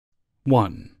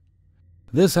1.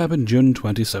 This happened June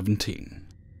 2017.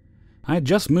 I had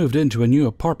just moved into a new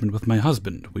apartment with my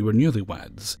husband. We were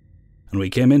newlyweds, and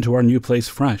we came into our new place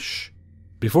fresh.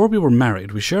 Before we were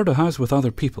married, we shared a house with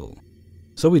other people,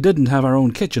 so we didn't have our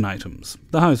own kitchen items.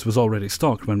 The house was already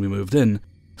stocked when we moved in,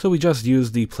 so we just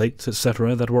used the plates,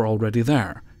 etc. that were already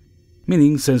there.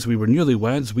 Meaning, since we were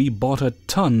newlyweds, we bought a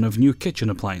ton of new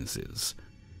kitchen appliances.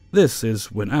 This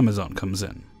is when Amazon comes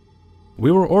in.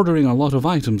 We were ordering a lot of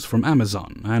items from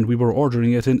Amazon, and we were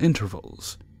ordering it in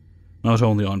intervals. Not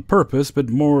only on purpose, but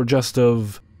more just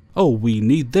of, oh, we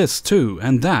need this too,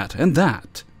 and that, and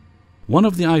that. One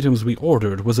of the items we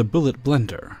ordered was a billet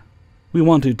blender. We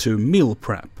wanted to meal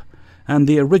prep, and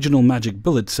the original Magic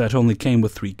Billet set only came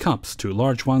with 3 cups, 2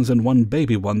 large ones and 1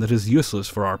 baby one that is useless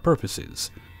for our purposes,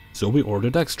 so we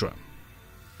ordered extra.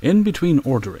 In between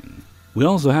ordering, we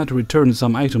also had to return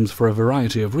some items for a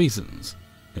variety of reasons.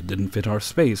 It didn't fit our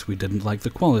space, we didn't like the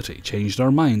quality, changed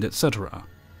our mind, etc.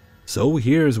 So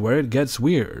here's where it gets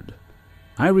weird.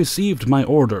 I received my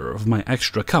order of my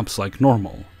extra cups like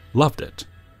normal, loved it,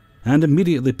 and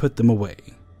immediately put them away,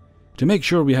 to make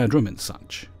sure we had room and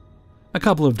such. A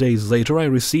couple of days later I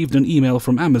received an email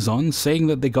from Amazon saying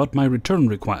that they got my return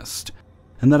request,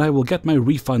 and that I will get my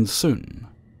refund soon.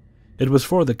 It was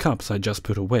for the cups I just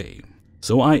put away,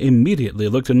 so I immediately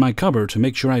looked in my cupboard to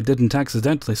make sure I didn't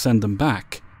accidentally send them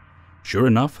back. Sure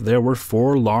enough, there were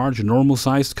 4 large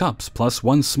normal-sized cups plus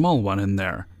 1 small one in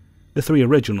there, the 3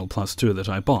 original plus 2 that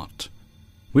I bought.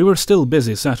 We were still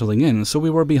busy settling in, so we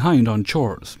were behind on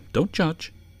chores. Don't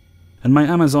judge. And my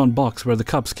Amazon box where the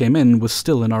cups came in was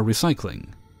still in our recycling.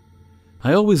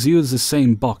 I always use the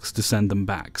same box to send them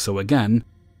back, so again,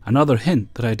 another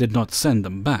hint that I did not send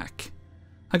them back.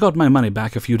 I got my money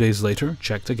back a few days later,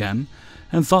 checked again,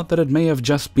 and thought that it may have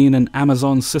just been an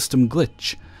Amazon system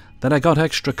glitch, that I got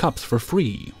extra cups for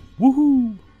free.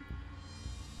 Woohoo!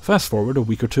 Fast forward a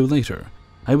week or 2 later.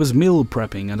 I was meal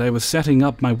prepping and I was setting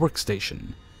up my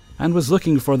workstation, and was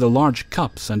looking for the large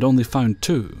cups and only found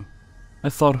 2. I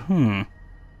thought,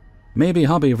 maybe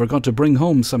hubby forgot to bring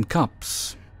home some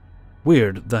cups.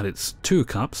 Weird that it's 2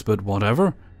 cups, but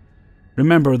whatever.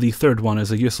 Remember, the 3rd one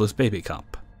is a useless baby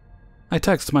cup. I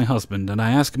text my husband and I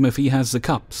ask him if he has the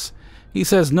cups. He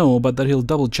says no, but that he'll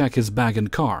double check his bag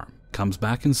and car. Comes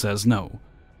back and says no.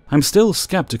 I'm still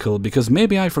skeptical because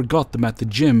maybe I forgot them at the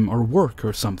gym or work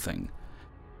or something.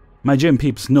 My gym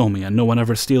peeps know me and no one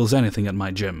ever steals anything at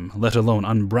my gym, let alone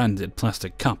unbranded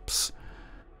plastic cups.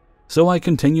 So I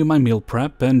continue my meal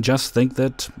prep and just think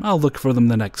that I'll look for them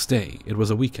the next day, it was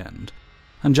a weekend,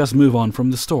 and just move on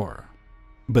from the store.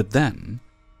 But then,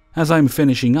 as I'm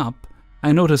finishing up,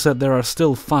 I notice that there are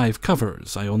still 5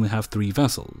 covers. I only have 3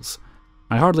 vessels.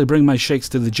 I hardly bring my shakes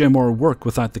to the gym or work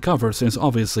without the cover since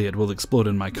obviously it will explode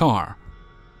in my car.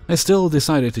 I still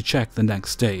decided to check the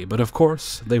next day, but of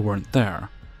course they weren't there.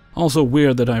 Also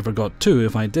weird that I forgot 2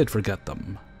 if I did forget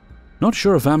them. Not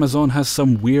sure if Amazon has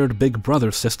some weird Big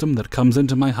Brother system that comes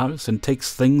into my house and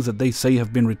takes things that they say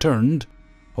have been returned,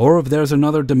 or if there's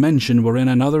another dimension wherein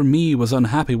another me was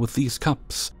unhappy with these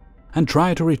cups and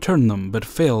tried to return them but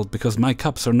failed because my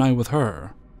cups are now with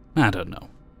her. I don't know.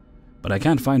 But I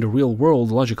can't find a real-world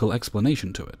logical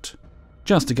explanation to it.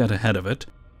 Just to get ahead of it,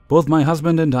 both my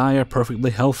husband and I are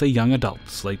perfectly healthy young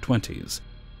adults, late 20s.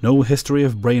 No history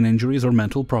of brain injuries or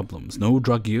mental problems, no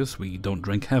drug use, we don't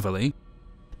drink heavily.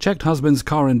 Checked husband's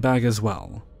car and bag as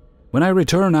well. When I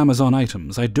return Amazon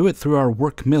items, I do it through our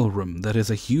work mailroom that is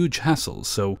a huge hassle,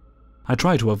 so I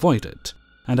try to avoid it,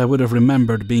 and I would have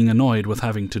remembered being annoyed with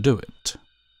having to do it.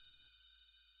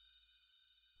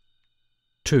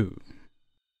 2.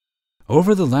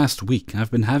 Over the last week,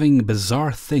 I've been having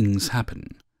bizarre things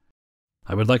happen.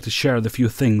 I would like to share the few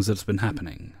things that's been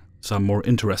happening, some more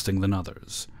interesting than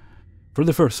others. For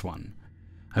the first one,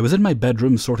 I was in my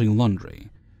bedroom sorting laundry,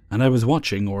 and I was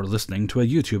watching or listening to a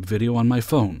YouTube video on my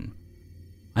phone.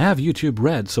 I have YouTube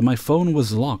Red, so my phone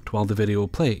was locked while the video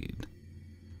played.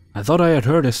 I thought I had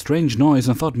heard a strange noise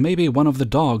and thought maybe one of the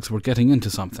dogs were getting into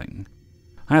something.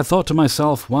 I had thought to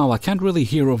myself, wow, I can't really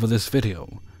hear over this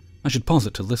video. I should pause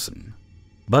it to listen.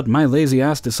 But my lazy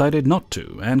ass decided not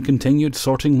to, and continued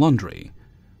sorting laundry.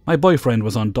 My boyfriend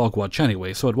was on dog watch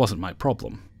anyway, so it wasn't my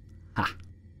problem. Ha!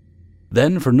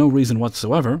 Then, for no reason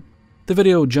whatsoever, the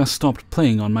video just stopped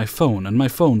playing on my phone and my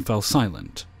phone fell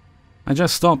silent. I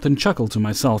just stopped and chuckled to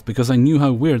myself because I knew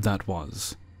how weird that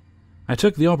was. I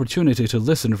took the opportunity to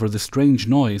listen for the strange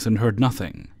noise and heard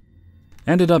nothing.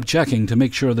 Ended up checking to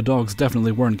make sure the dogs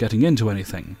definitely weren't getting into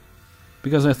anything,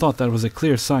 because I thought that was a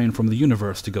clear sign from the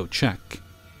universe to go check.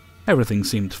 Everything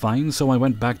seemed fine, so I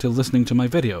went back to listening to my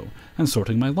video and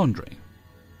sorting my laundry.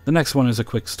 The next one is a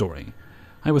quick story.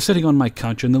 I was sitting on my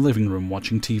couch in the living room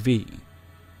watching TV.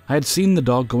 I had seen the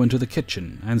dog go into the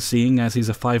kitchen, and seeing as he's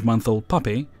a 5-month-old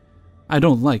puppy, I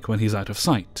don't like when he's out of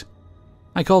sight.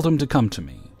 I called him to come to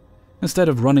me. Instead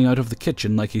of running out of the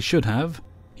kitchen like he should have,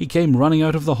 he came running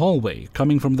out of the hallway,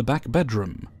 coming from the back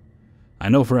bedroom. I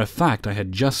know for a fact I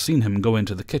had just seen him go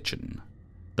into the kitchen.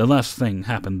 The last thing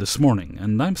happened this morning,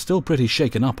 and I'm still pretty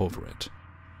shaken up over it.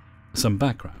 Some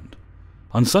background.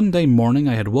 On Sunday morning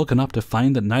I had woken up to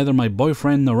find that neither my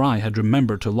boyfriend nor I had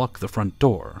remembered to lock the front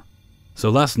door. So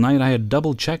last night I had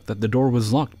double-checked that the door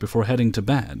was locked before heading to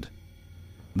bed.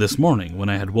 This morning, when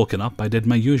I had woken up, I did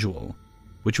my usual,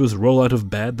 which was roll out of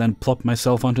bed, then plop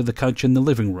myself onto the couch in the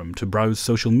living room to browse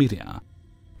social media,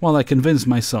 while I convinced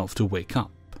myself to wake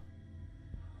up.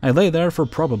 I lay there for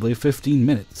probably 15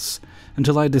 minutes,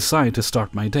 until I decide to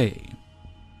start my day.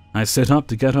 I sit up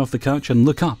to get off the couch and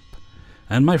look up,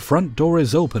 and my front door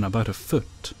is open about a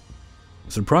foot.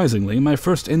 Surprisingly, my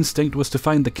first instinct was to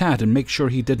find the cat and make sure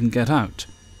he didn't get out.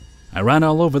 I ran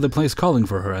all over the place calling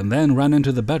for her, and then ran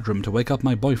into the bedroom to wake up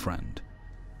my boyfriend.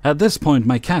 At this point,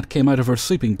 my cat came out of her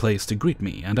sleeping place to greet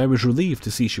me, and I was relieved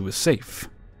to see she was safe.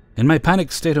 In my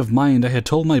panicked state of mind, I had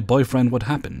told my boyfriend what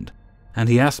happened, and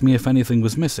he asked me if anything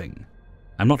was missing.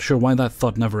 I'm not sure why that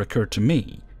thought never occurred to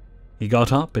me. He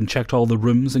got up and checked all the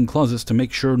rooms and closets to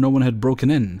make sure no one had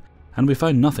broken in, and we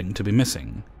found nothing to be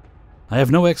missing. I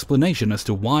have no explanation as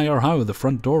to why or how the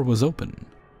front door was open.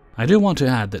 I do want to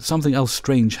add that something else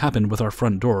strange happened with our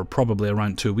front door probably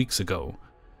around 2 weeks ago.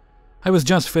 I was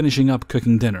just finishing up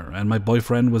cooking dinner, and my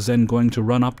boyfriend was then going to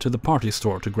run up to the party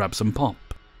store to grab some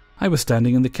pop. I was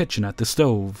standing in the kitchen at the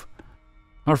stove.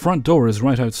 Our front door is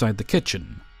right outside the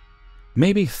kitchen.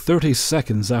 Maybe 30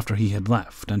 seconds after he had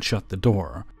left and shut the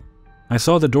door, I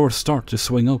saw the door start to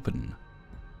swing open.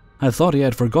 I thought he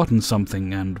had forgotten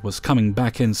something and was coming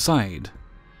back inside.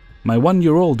 My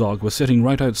 1-year-old dog was sitting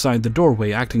right outside the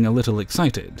doorway acting a little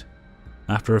excited.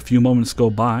 After a few moments go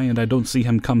by and I don't see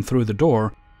him come through the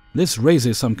door, this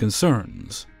raises some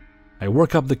concerns. I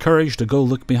work up the courage to go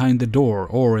look behind the door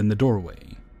or in the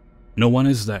doorway. No one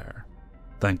is there.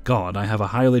 Thank God I have a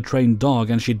highly trained dog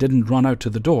and she didn't run out to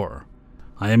the door.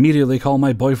 I immediately call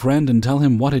my boyfriend and tell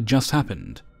him what had just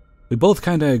happened. We both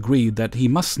kinda agreed that he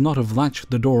must not have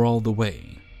latched the door all the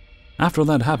way. After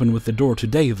that happened with the door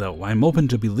today though, I'm open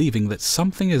to believing that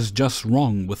something is just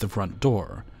wrong with the front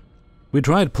door. We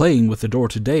tried playing with the door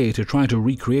today to try to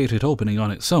recreate it opening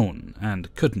on its own,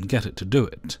 and couldn't get it to do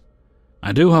it.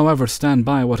 I do, however, stand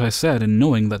by what I said in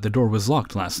knowing that the door was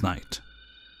locked last night.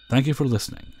 Thank you for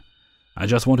listening. I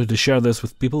just wanted to share this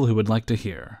with people who would like to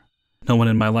hear. No one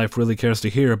in my life really cares to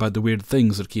hear about the weird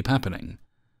things that keep happening.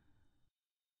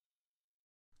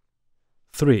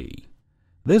 3.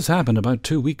 This happened about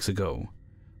 2 weeks ago.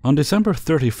 On December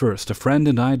 31st, a friend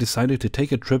and I decided to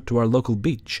take a trip to our local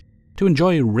beach to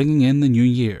enjoy ringing in the new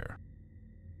year.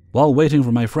 While waiting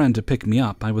for my friend to pick me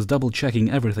up, I was double-checking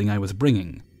everything I was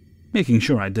bringing, making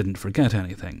sure I didn't forget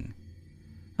anything.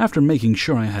 After making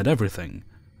sure I had everything,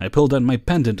 I pulled out my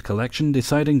pendant collection,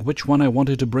 deciding which one I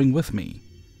wanted to bring with me,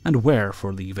 and wear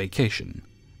for the vacation.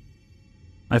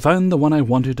 I found the one I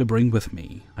wanted to bring with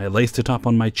me. I laced it up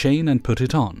on my chain and put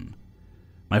it on.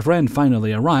 My friend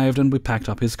finally arrived and we packed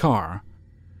up his car.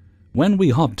 When we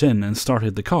hopped in and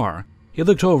started the car, he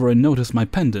looked over and noticed my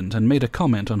pendant and made a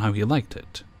comment on how he liked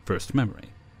it. First memory.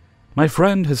 My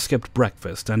friend has skipped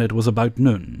breakfast and it was about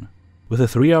noon, with a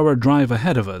 3-hour drive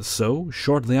ahead of us, so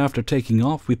shortly after taking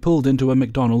off we pulled into a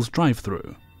McDonald's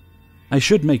drive-thru. I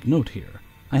should make note here,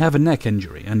 I have a neck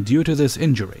injury, and due to this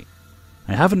injury,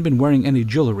 I haven't been wearing any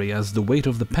jewelry as the weight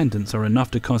of the pendants are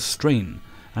enough to cause strain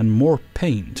and more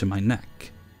pain to my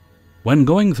neck. When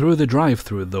going through the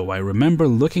drive-thru though, I remember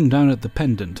looking down at the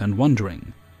pendant and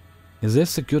wondering, is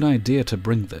this a good idea to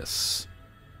bring this?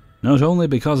 Not only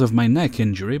because of my neck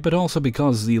injury, but also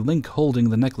because the link holding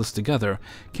the necklace together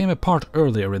came apart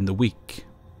earlier in the week.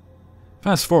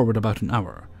 Fast forward about an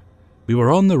hour. We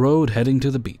were on the road heading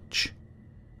to the beach.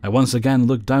 I once again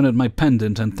look down at my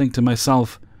pendant and think to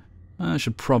myself, I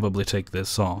should probably take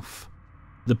this off.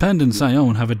 The pendants I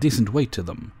own have a decent weight to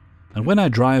them, and when I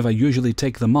drive I usually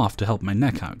take them off to help my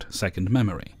neck out, second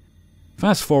memory.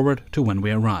 Fast forward to when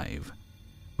we arrive.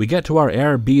 We get to our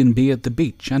Airbnb at the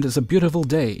beach and it's a beautiful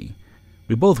day.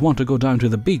 We both want to go down to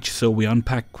the beach, so we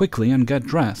unpack quickly and get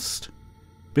dressed.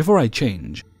 Before I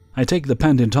change, I take the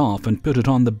pendant off and put it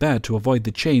on the bed to avoid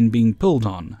the chain being pulled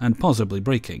on and possibly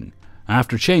breaking.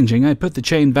 After changing, I put the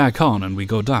chain back on and we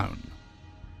go down.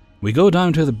 We go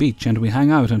down to the beach and we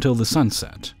hang out until the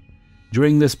sunset.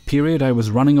 During this period I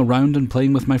was running around and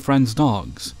playing with my friend's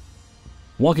dogs.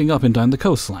 Walking up and down the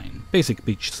coastline, basic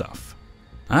beach stuff.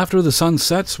 After the sun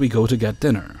sets, we go to get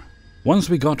dinner. Once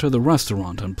we got to the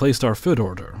restaurant and placed our food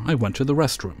order, I went to the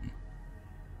restroom.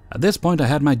 At this point I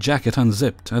had my jacket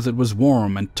unzipped, as it was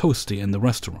warm and toasty in the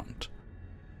restaurant.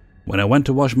 When I went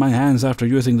to wash my hands after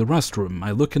using the restroom,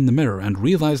 I look in the mirror and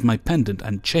realize my pendant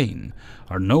and chain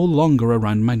are no longer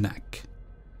around my neck.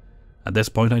 At this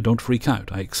point I don't freak out,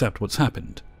 I accept what's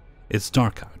happened. It's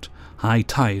dark out, high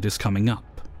tide is coming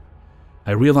up.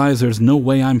 I realize there's no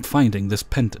way I'm finding this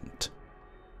pendant.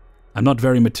 I'm not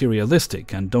very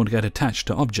materialistic and don't get attached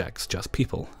to objects, just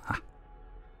people.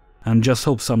 And just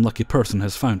hope some lucky person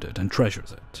has found it and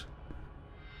treasures it.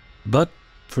 But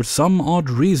for some odd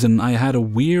reason, I had a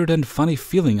weird and funny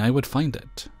feeling I would find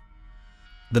it.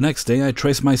 The next day, I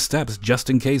traced my steps just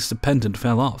in case the pendant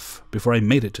fell off before I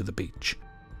made it to the beach.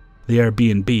 The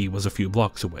Airbnb was a few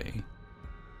blocks away.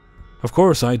 Of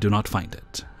course, I do not find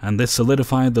it, and this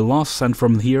solidified the loss, and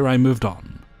from here I moved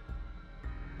on.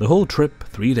 The whole trip,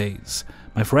 3 days,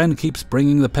 my friend keeps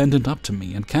bringing the pendant up to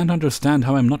me and can't understand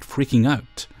how I'm not freaking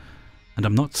out, and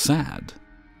I'm not sad.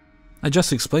 I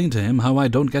just explained to him how I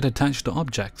don't get attached to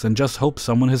objects and just hope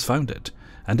someone has found it,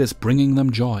 and it's bringing them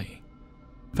joy.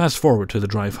 Fast forward to the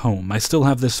drive home, I still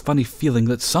have this funny feeling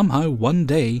that somehow one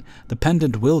day the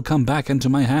pendant will come back into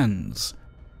my hands.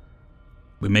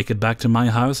 We make it back to my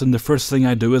house and the first thing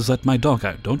I do is let my dog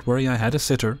out. Don't worry, I had a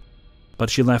sitter, but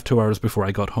she left 2 hours before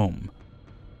I got home.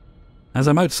 As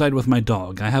I'm outside with my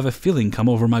dog, I have a feeling come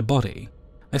over my body.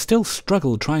 I still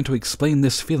struggle trying to explain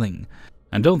this feeling,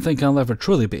 and don't think I'll ever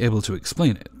truly be able to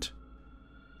explain it.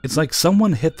 It's like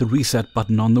someone hit the reset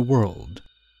button on the world,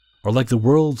 or like the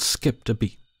world skipped a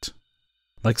beat.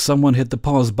 Like someone hit the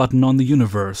pause button on the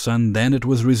universe and then it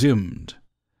was resumed.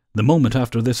 The moment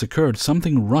after this occurred,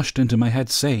 something rushed into my head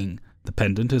saying, "The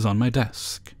pendant is on my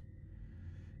desk."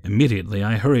 Immediately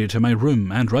I hurry to my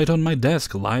room, and right on my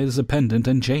desk lies the pendant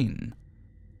and chain.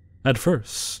 At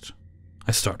first,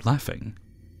 I start laughing.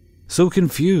 So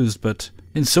confused, but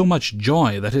in so much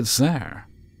joy that it's there.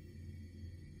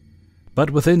 But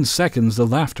within seconds the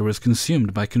laughter is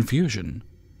consumed by confusion.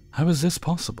 How is this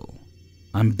possible?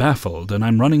 I'm baffled and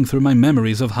I'm running through my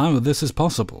memories of how this is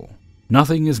possible.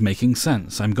 Nothing is making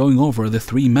sense. I'm going over the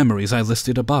 3 memories I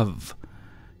listed above.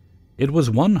 It was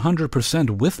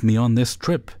 100% with me on this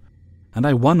trip, and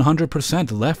I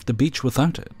 100% left the beach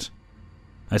without it.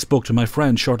 I spoke to my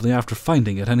friend shortly after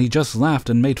finding it and he just laughed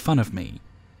and made fun of me.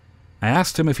 I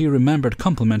asked him if he remembered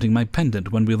complimenting my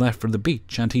pendant when we left for the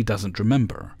beach, and he doesn't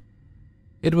remember.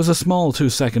 It was a small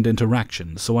 2-second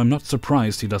interaction, so I'm not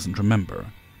surprised he doesn't remember.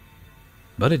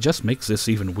 But it just makes this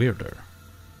even weirder.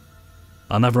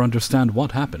 I'll never understand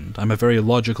what happened. I'm a very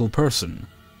logical person.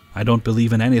 I don't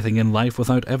believe in anything in life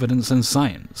without evidence and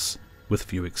science, with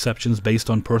few exceptions based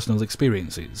on personal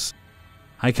experiences.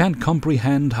 I can't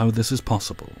comprehend how this is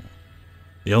possible.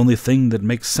 The only thing that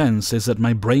makes sense is that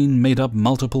my brain made up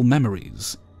multiple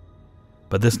memories.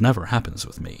 But this never happens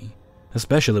with me,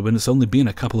 especially when it's only been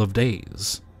a couple of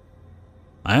days.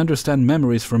 I understand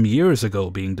memories from years ago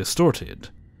being distorted,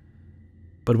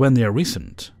 but when they are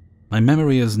recent, my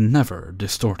memory is never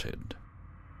distorted.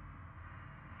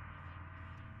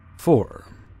 4.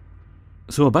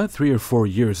 So about 3 or 4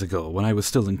 years ago, when I was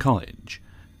still in college,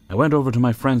 I went over to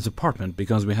my friend's apartment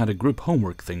because we had a group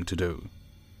homework thing to do.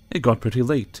 It got pretty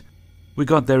late. We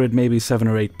got there at maybe 7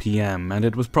 or 8 p.m., and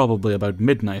it was probably about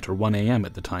midnight or 1 a.m.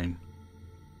 at the time.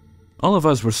 All of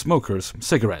us were smokers,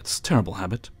 cigarettes, terrible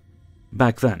habit,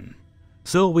 back then.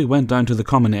 So we went down to the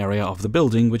common area of the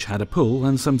building, which had a pool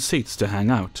and some seats to hang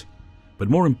out. But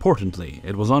more importantly,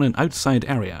 it was on an outside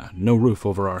area, no roof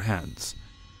over our heads,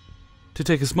 to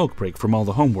take a smoke break from all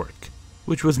the homework,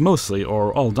 which was mostly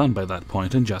or all done by that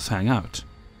point, and just hang out.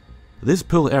 This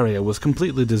pool area was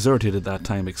completely deserted at that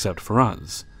time except for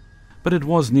us, but it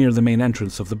was near the main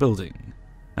entrance of the building,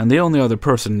 and the only other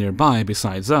person nearby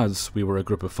besides us, we were a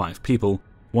group of 5 people,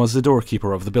 was the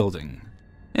doorkeeper of the building.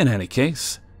 In any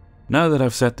case, now that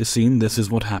I've set the scene, this is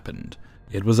what happened.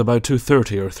 It was about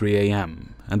 2:30 or 3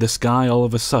 a.m., and the sky all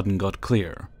of a sudden got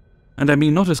clear. And I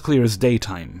mean not as clear as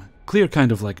daytime, clear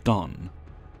kind of like dawn,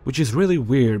 which is really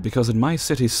weird because in my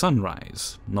city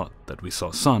sunrise, not that we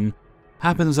saw sun,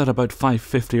 happens at about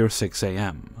 5:50 or 6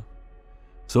 a.m.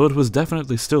 So it was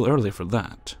definitely still early for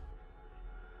that.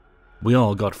 We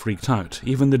all got freaked out.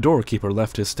 Even the doorkeeper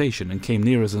left his station and came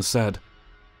near us and said,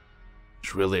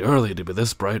 "It's really early to be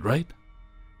this bright, right?"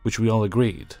 Which we all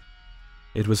agreed.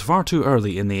 It was far too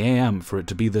early in the AM for it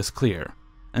to be this clear,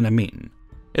 and I mean,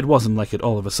 it wasn't like it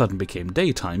all of a sudden became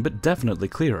daytime, but definitely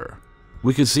clearer.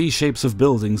 We could see shapes of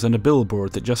buildings and a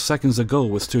billboard that just seconds ago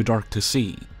was too dark to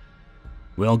see.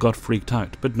 We all got freaked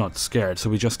out, but not scared, so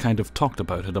we just kind of talked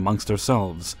about it amongst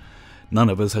ourselves, None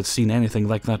of us had seen anything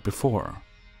like that before.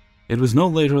 It was no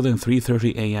later than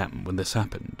 3:30 a.m. when this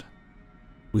happened.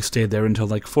 We stayed there until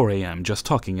like 4 a.m. just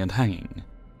talking and hanging.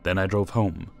 Then I drove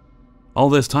home. All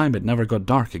this time it never got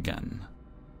dark again.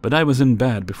 But I was in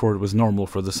bed before it was normal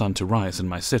for the sun to rise in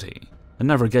my city, and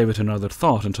never gave it another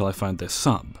thought until I found this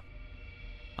sub.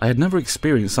 I had never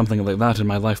experienced something like that in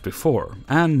my life before,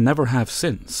 and never have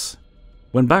since.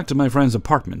 Went back to my friend's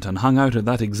apartment and hung out at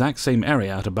that exact same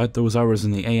area at about those hours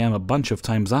in the AM a bunch of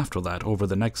times after that over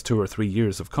the next 2 or 3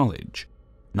 years of college.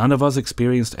 None of us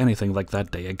experienced anything like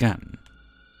that day again.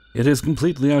 It is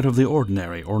completely out of the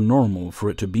ordinary or normal for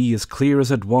it to be as clear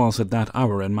as it was at that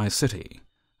hour in my city.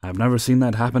 I've never seen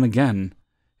that happen again.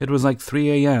 It was like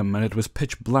 3 a.m. and it was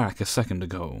pitch black a second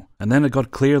ago, and then it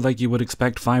got clear like you would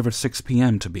expect 5 or 6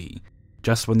 p.m. to be,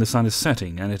 just when the sun is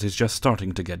setting and it is just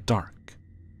starting to get dark.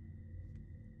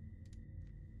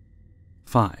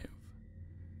 5.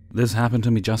 This happened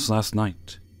to me just last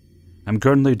night. I'm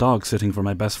currently dog-sitting for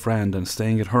my best friend and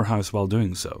staying at her house while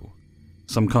doing so.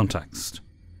 Some context.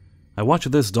 I watch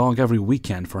this dog every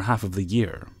weekend for half of the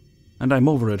year, and I'm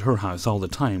over at her house all the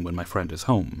time when my friend is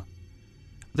home.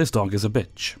 This dog is a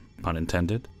bitch, pun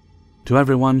intended, to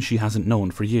everyone she hasn't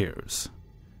known for years.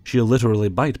 She'll literally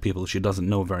bite people she doesn't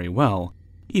know very well,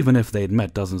 even if they'd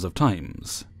met dozens of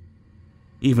times.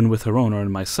 Even with her owner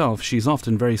and myself, she's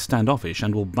often very standoffish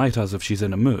and will bite us if she's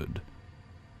in a mood.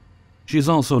 She's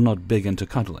also not big into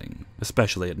cuddling,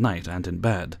 especially at night and in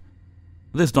bed.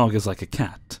 This dog is like a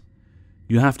cat.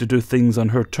 You have to do things on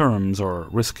her terms or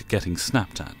risk getting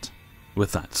snapped at.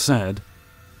 With that said,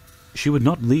 she would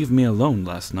not leave me alone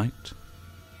last night.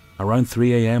 Around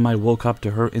 3 a.m. I woke up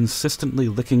to her insistently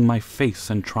licking my face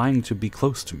and trying to be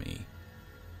close to me.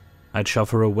 I'd shove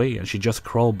her away and she'd just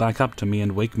crawl back up to me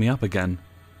and wake me up again.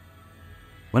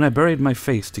 When I buried my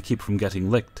face to keep from getting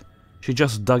licked, she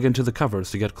just dug into the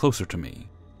covers to get closer to me.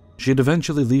 She'd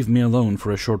eventually leave me alone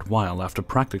for a short while after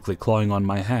practically clawing on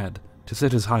my head to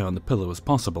sit as high on the pillow as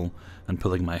possible and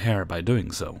pulling my hair by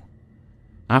doing so.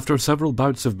 After several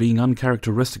bouts of being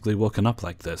uncharacteristically woken up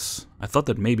like this, I thought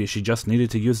that maybe she just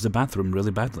needed to use the bathroom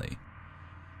really badly.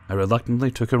 I reluctantly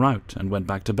took her out and went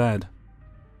back to bed.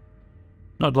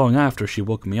 Not long after, she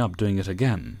woke me up doing it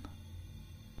again.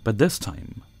 But this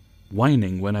time,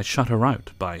 whining when I shut her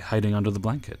out by hiding under the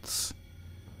blankets.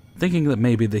 Thinking that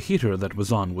maybe the heater that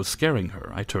was on was scaring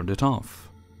her, I turned it off.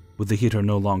 With the heater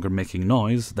no longer making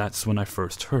noise, that's when I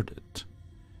first heard it.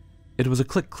 It was a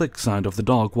click-click sound of the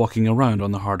dog walking around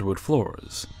on the hardwood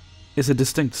floors. It's a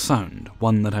distinct sound,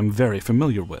 one that I'm very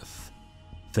familiar with.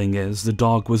 Thing is, the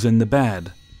dog was in the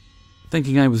bed.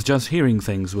 Thinking I was just hearing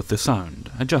things with the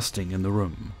sound, adjusting in the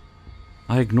room.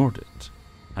 I ignored it,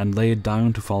 and laid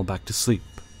down to fall back to sleep.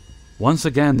 Once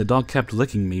again, the dog kept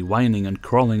licking me, whining and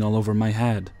crawling all over my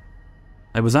head.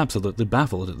 I was absolutely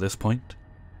baffled at this point.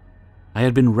 I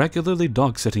had been regularly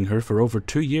dog-sitting her for over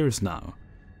 2 years now,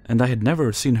 and I had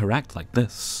never seen her act like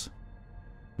this.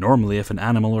 Normally, if an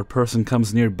animal or person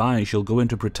comes nearby, she'll go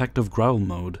into protective growl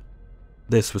mode.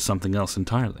 This was something else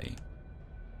entirely.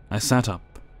 I sat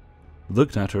up,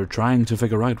 looked at her, trying to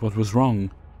figure out what was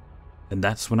wrong, and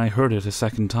that's when I heard it a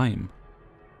second time.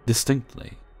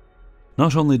 Distinctly.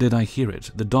 Not only did I hear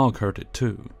it, the dog heard it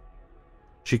too.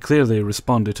 She clearly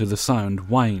responded to the sound,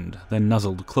 whined, then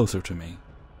nuzzled closer to me.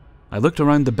 I looked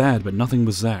around the bed, but nothing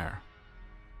was there.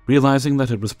 Realizing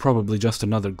that it was probably just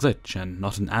another glitch and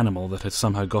not an animal that had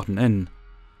somehow gotten in,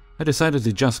 I decided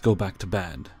to just go back to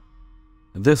bed.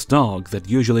 This dog, that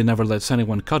usually never lets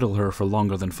anyone cuddle her for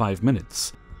longer than 5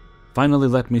 minutes, finally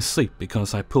let me sleep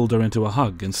because I pulled her into a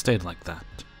hug and stayed like that.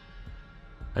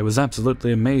 I was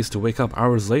absolutely amazed to wake up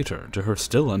hours later to her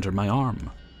still under my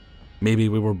arm. Maybe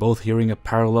we were both hearing a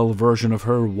parallel version of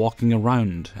her walking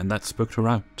around and that spooked her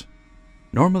out.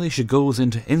 Normally she goes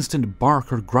into instant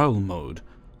bark or growl mode,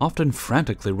 often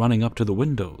frantically running up to the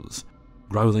windows,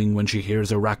 growling when she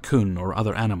hears a raccoon or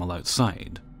other animal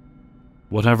outside.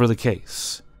 Whatever the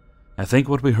case, I think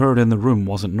what we heard in the room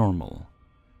wasn't normal.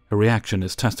 Her reaction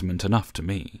is testament enough to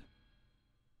me.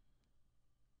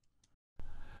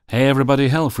 Hey everybody,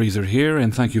 Hellfreezer here,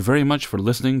 and thank you very much for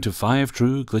listening to 5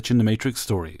 True Glitch in the Matrix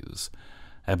Stories,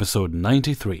 episode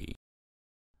 93.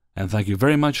 And thank you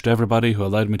very much to everybody who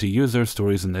allowed me to use their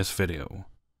stories in this video.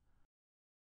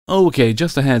 Okay,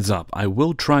 just a heads up, I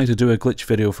will try to do a glitch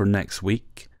video for next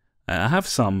week. I have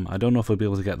some, I don't know if I'll be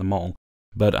able to get them all,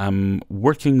 but I'm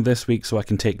working this week so I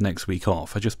can take next week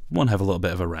off. I just want to have a little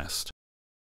bit of a rest.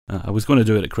 I was going to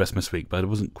do it at Christmas week, but I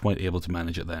wasn't quite able to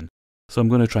manage it then, so I'm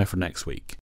going to try for next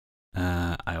week.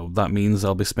 That means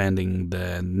I'll be spending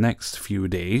the next few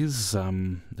days,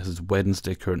 this is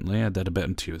Wednesday currently, I did a bit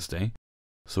on Tuesday,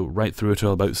 So right through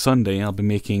till about Sunday, I'll be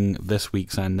making this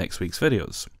week's and next week's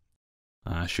videos.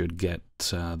 I should get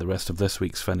the rest of this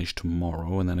week's finished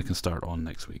tomorrow, and then I can start on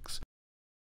next week's.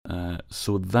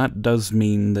 So that does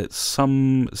mean that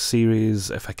some series,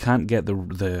 if I can't get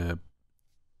the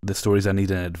stories I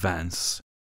need in advance,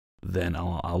 then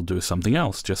I'll do something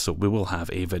else, just so we will have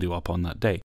a video up on that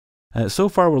day. So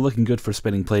far we're looking good for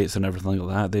spinning plates and everything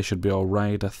like that. They should be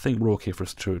alright. I think we're okay for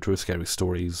true scary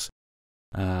stories.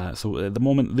 So at the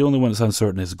moment, the only one that's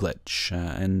uncertain is Glitch,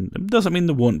 and it doesn't mean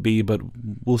there won't be, but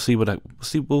we'll see what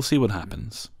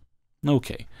happens.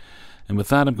 Okay, and with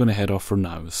that I'm going to head off for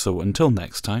now, so until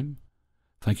next time,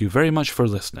 thank you very much for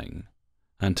listening,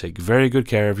 and take very good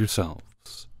care of yourself.